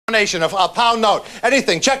Nation, a pound note,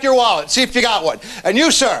 anything. Check your wallet, see if you got one. And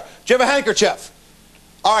you, sir, do you have a handkerchief?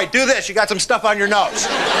 All right, do this. You got some stuff on your nose.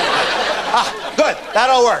 Ah, good.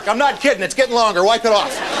 That'll work. I'm not kidding. It's getting longer. Wipe it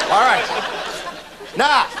off. All right.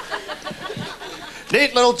 Now,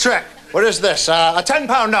 neat little trick. What is this? A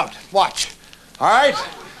 10-pound note. Watch. All right?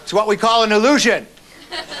 It's what we call an illusion.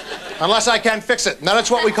 Unless I can fix it. And then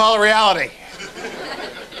it's what we call a reality.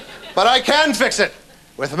 But I can fix it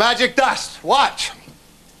with magic dust. Watch.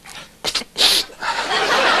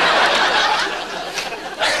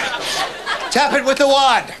 Tap it with the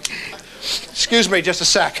wand. Excuse me, just a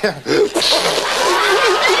sec.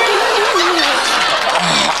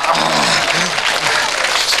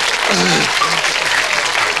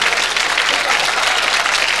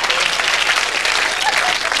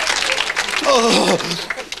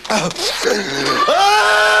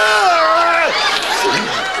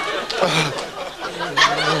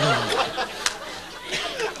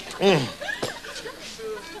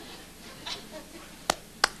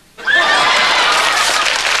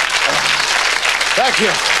 Thank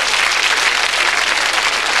you.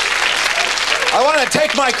 I want to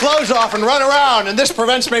take my clothes off and run around, and this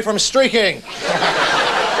prevents me from streaking.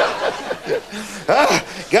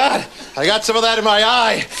 God, I got some of that in my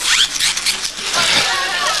eye.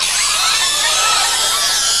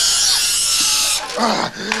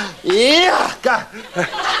 Yeah, God.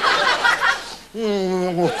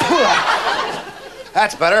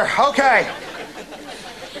 That's better. Okay.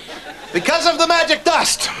 Because of the magic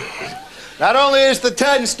dust, not only is the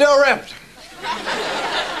 10 still ripped,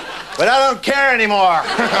 but I don't care anymore.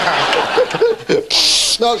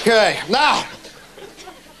 Okay, now,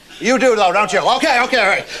 you do though, don't you? Okay, all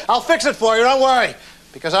right. I'll fix it for you, don't worry,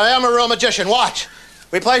 because I am a real magician. Watch.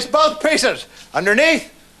 We place both pieces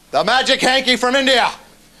underneath the magic hanky from India.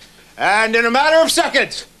 And in a matter of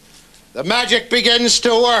seconds, the magic begins to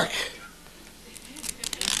work.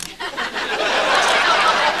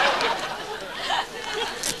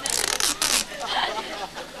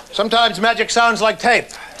 Sometimes magic sounds like tape.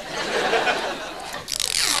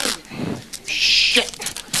 Shit.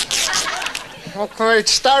 Okay,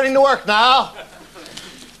 it's starting to work now.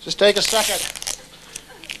 Just take a second.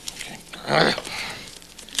 Okay.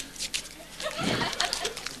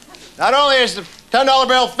 Not only is the $10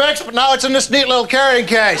 bill fixed, but now it's in this neat little carrying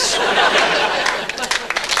case.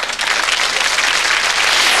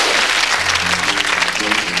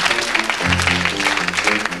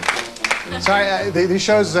 Sorry, the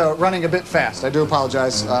show's running a bit fast. I do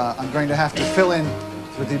apologize. I'm going to have to fill in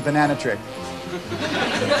with the banana trick.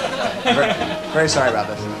 Very sorry about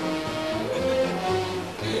this.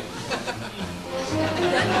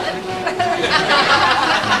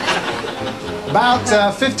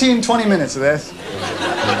 About 15, 20 minutes of this.